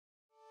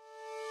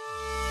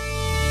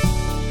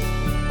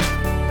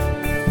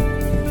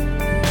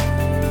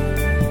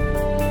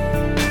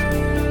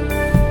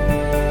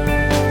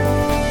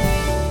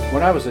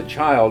When I was a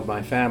child,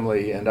 my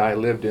family and I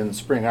lived in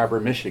Spring Arbor,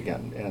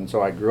 Michigan, and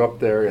so I grew up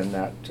there in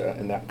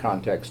that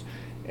context.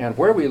 And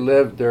where we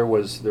lived, there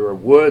were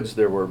woods,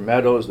 there were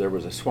meadows, there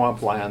was a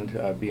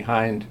swampland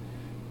behind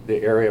the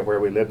area where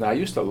we lived. And I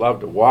used to love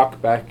to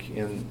walk back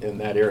in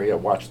that area,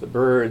 watch the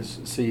birds,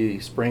 see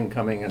spring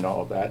coming and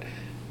all of that.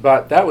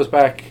 But that was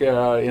back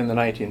in the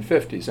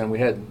 1950s, and we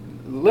had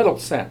little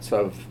sense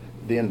of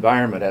the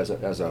environment as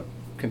a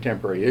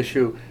contemporary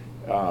issue,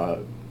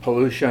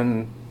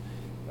 pollution,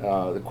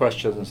 the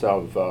questions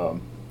of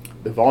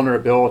the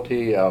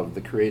vulnerability of the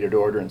created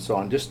order and so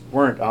on just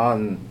weren't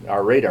on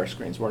our radar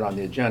screens, weren't on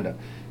the agenda.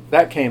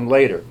 That came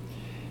later.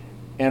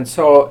 And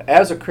so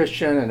as a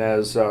Christian and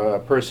as a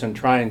person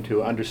trying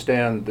to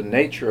understand the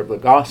nature of the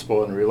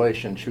gospel in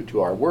relation to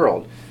our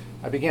world,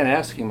 I began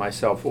asking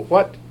myself, well,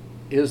 what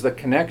is the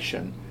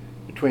connection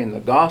between the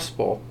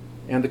gospel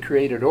and the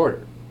created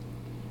order?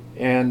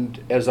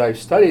 And as I've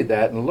studied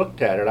that and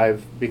looked at it,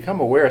 I've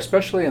become aware,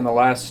 especially in the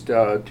last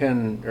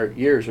 10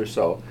 years or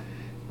so,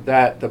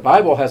 that the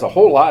Bible has a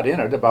whole lot in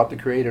it about the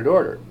created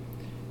order.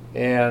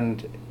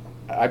 And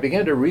I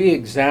began to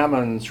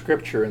re-examine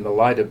Scripture in the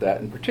light of that,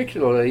 and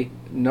particularly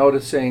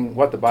noticing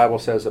what the Bible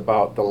says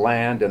about the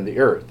land and the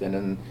earth. And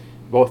in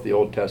both the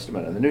Old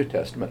Testament and the New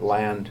Testament,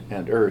 land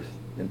and earth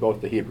in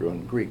both the Hebrew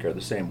and Greek are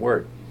the same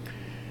word.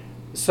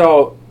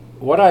 So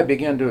it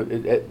began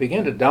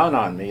to dawn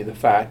on me the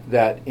fact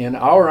that in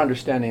our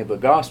understanding of the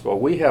gospel,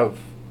 we have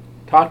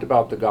talked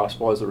about the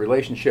gospel as a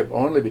relationship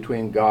only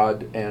between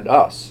God and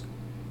us.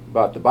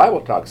 But the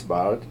Bible talks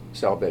about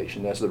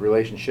salvation as the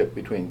relationship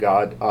between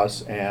God,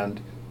 us,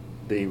 and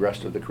the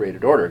rest of the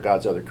created order,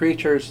 God's other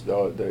creatures,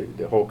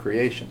 the whole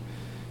creation.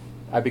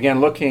 I began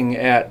looking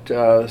at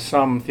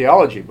some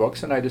theology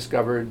books, and I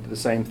discovered the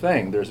same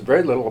thing. There's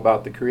very little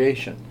about the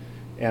creation.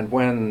 And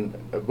when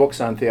books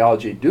on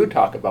theology do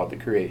talk about the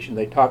creation,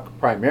 they talk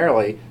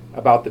primarily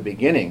about the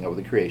beginning of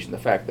the creation, the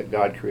fact that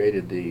God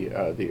created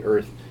the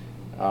earth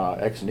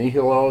ex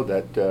nihilo,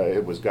 that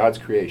it was God's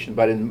creation.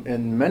 But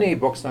in many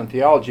books on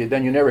theology,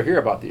 then you never hear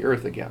about the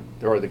earth again,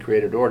 or the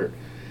created order.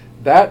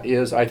 That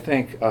is, I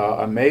think,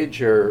 a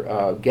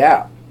major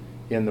gap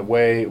in the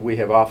way we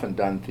have often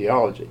done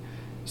theology.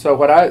 So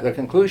the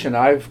conclusion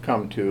I've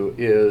come to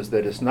is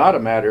that it's not a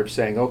matter of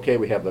saying, okay,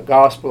 we have the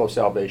gospel of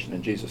salvation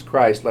in Jesus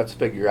Christ, let's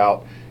figure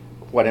out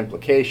what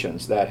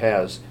implications that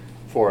has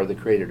for the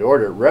created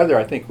order. Rather,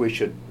 I think we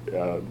should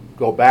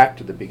go back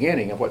to the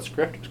beginning of what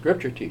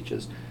Scripture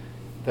teaches,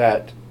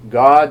 that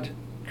God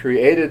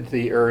created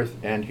the earth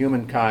and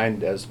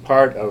humankind as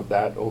part of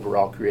that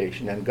overall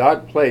creation, and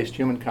God placed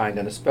humankind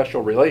in a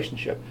special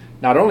relationship,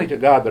 not only to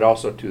God but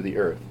also to the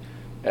earth,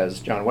 as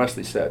John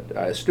Wesley said,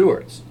 as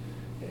stewards.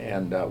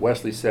 And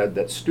Wesley said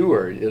that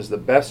steward is the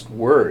best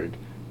word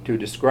to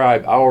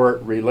describe our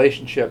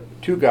relationship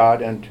to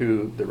God and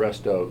to the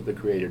rest of the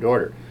created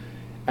order.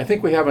 I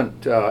think we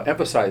haven't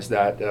emphasized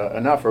that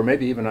enough, or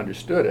maybe even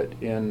understood it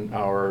in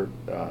our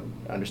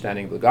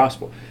understanding of the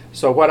gospel.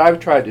 So what I've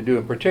tried to do,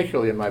 and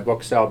particularly in my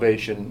book,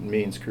 Salvation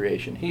Means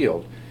Creation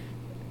Healed,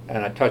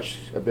 and I touched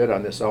a bit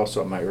on this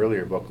also in my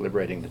earlier book,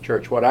 Liberating the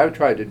Church, what I've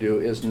tried to do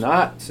is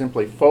not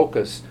simply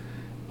focus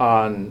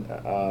on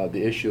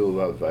the issue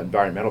of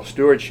environmental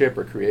stewardship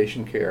or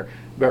creation care,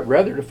 but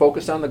rather to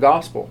focus on the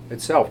gospel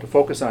itself, to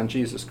focus on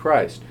Jesus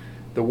Christ,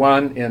 the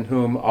one in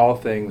whom all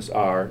things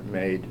are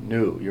made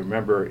new. You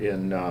remember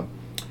in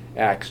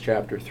Acts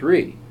chapter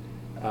 3,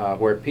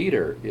 where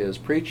Peter is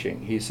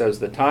preaching, he says,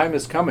 the time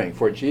is coming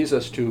for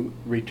Jesus to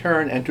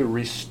return and to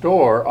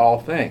restore all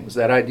things.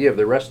 That idea of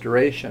the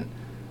restoration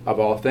of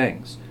all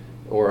things,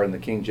 or in the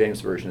King James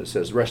Version it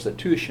says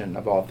restitution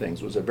of all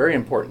things, was a very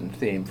important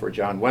theme for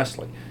John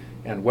Wesley.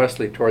 And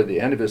Wesley, toward the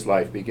end of his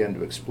life, began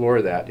to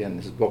explore that in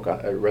his book,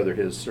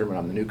 his sermon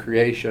on the new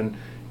creation,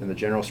 and the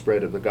general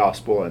spread of the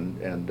gospel,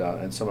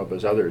 and some of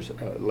his other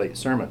late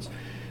sermons.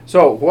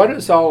 So what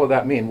does all of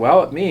that mean?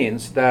 Well, it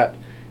means that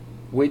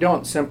we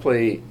don't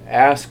simply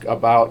ask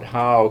about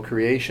how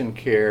creation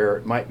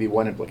care might be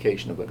one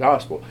implication of the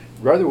gospel.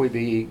 Rather,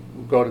 we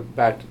go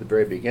back to the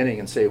very beginning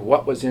and say,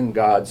 what was in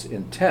God's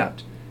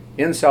intent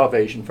in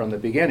salvation from the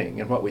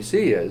beginning? And what we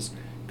see is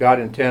God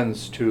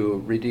intends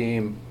to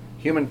redeem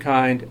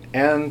humankind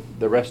and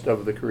the rest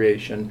of the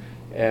creation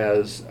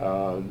as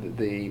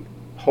the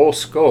whole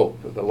scope,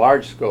 the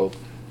large scope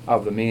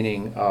of the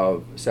meaning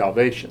of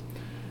salvation.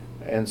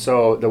 And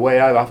so the way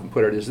I often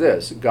put it is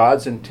this: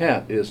 God's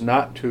intent is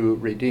not to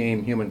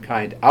redeem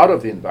humankind out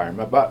of the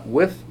environment, but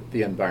with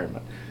the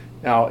environment.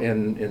 Now,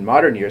 in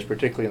modern years,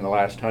 particularly in the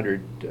last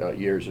 100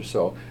 years or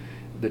so,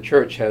 the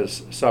church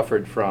has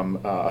suffered from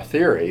a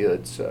theory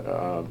that's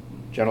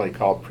generally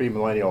called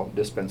premillennial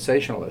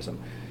dispensationalism,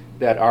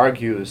 that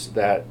argues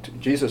that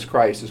Jesus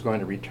Christ is going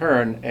to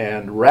return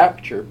and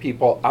rapture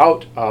people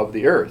out of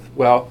the earth.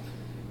 Well,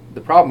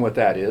 the problem with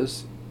that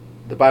is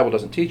the Bible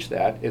doesn't teach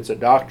that. It's a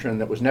doctrine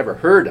that was never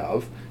heard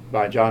of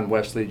by John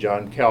Wesley,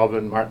 John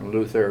Calvin, Martin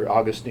Luther,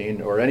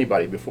 Augustine, or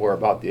anybody before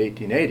about the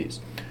 1880s.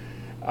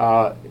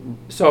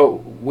 So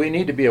we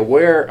need to be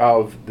aware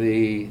of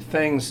the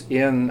things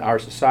in our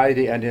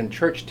society and in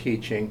church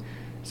teaching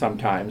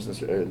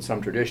sometimes, in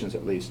some traditions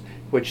at least,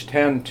 which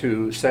tend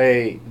to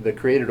say the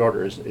created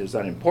order is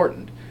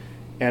unimportant.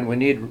 And we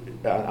need,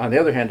 on the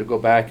other hand, to go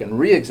back and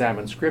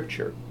re-examine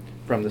Scripture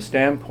from the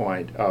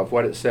standpoint of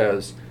what it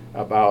says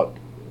about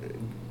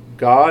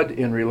God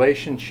in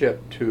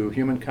relationship to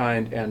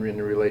humankind and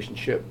in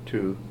relationship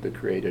to the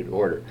created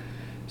order.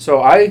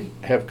 So I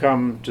have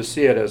come to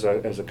see it as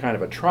a kind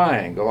of a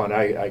triangle, and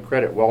I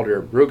credit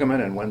Walter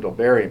Brueggemann and Wendell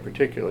Berry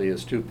particularly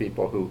as two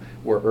people who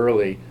were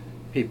early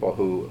people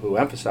who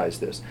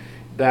emphasized this,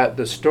 that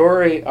the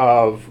story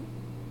of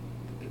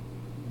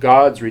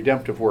God's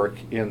redemptive work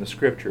in the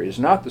Scripture is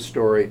not the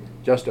story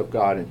just of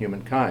God and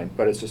humankind,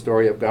 but it's the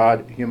story of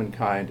God,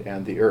 humankind,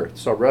 and the earth.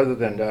 So rather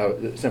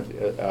than simply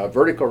a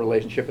vertical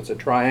relationship, it's a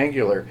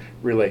triangular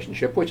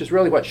relationship, which is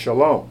really what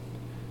shalom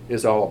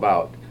is all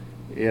about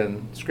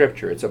in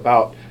Scripture. It's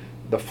about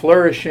the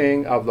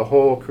flourishing of the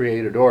whole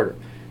created order.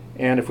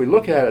 And if we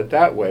look at it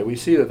that way, we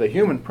see that the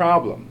human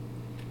problem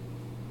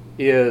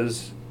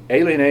is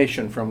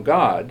alienation from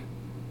God,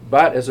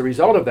 but as a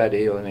result of that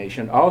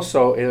alienation,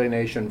 also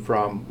alienation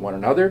from one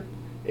another,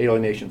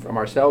 alienation from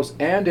ourselves,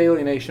 and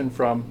alienation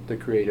from the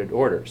created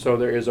order. So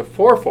there is a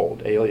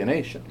fourfold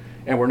alienation.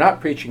 And we're not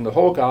preaching the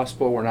whole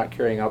gospel, we're not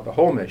carrying out the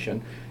whole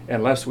mission,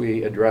 unless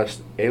we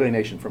address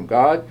alienation from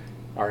God,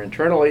 our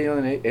internal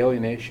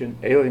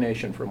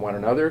alienation from one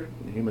another,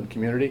 the human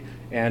community,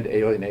 and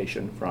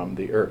alienation from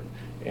the earth.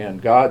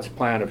 And God's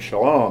plan of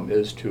shalom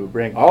is to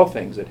bring all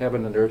things in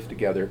heaven and earth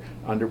together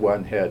under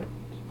one head,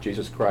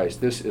 Jesus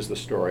Christ. This is the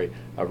story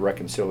of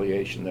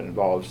reconciliation that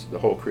involves the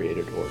whole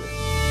created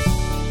order.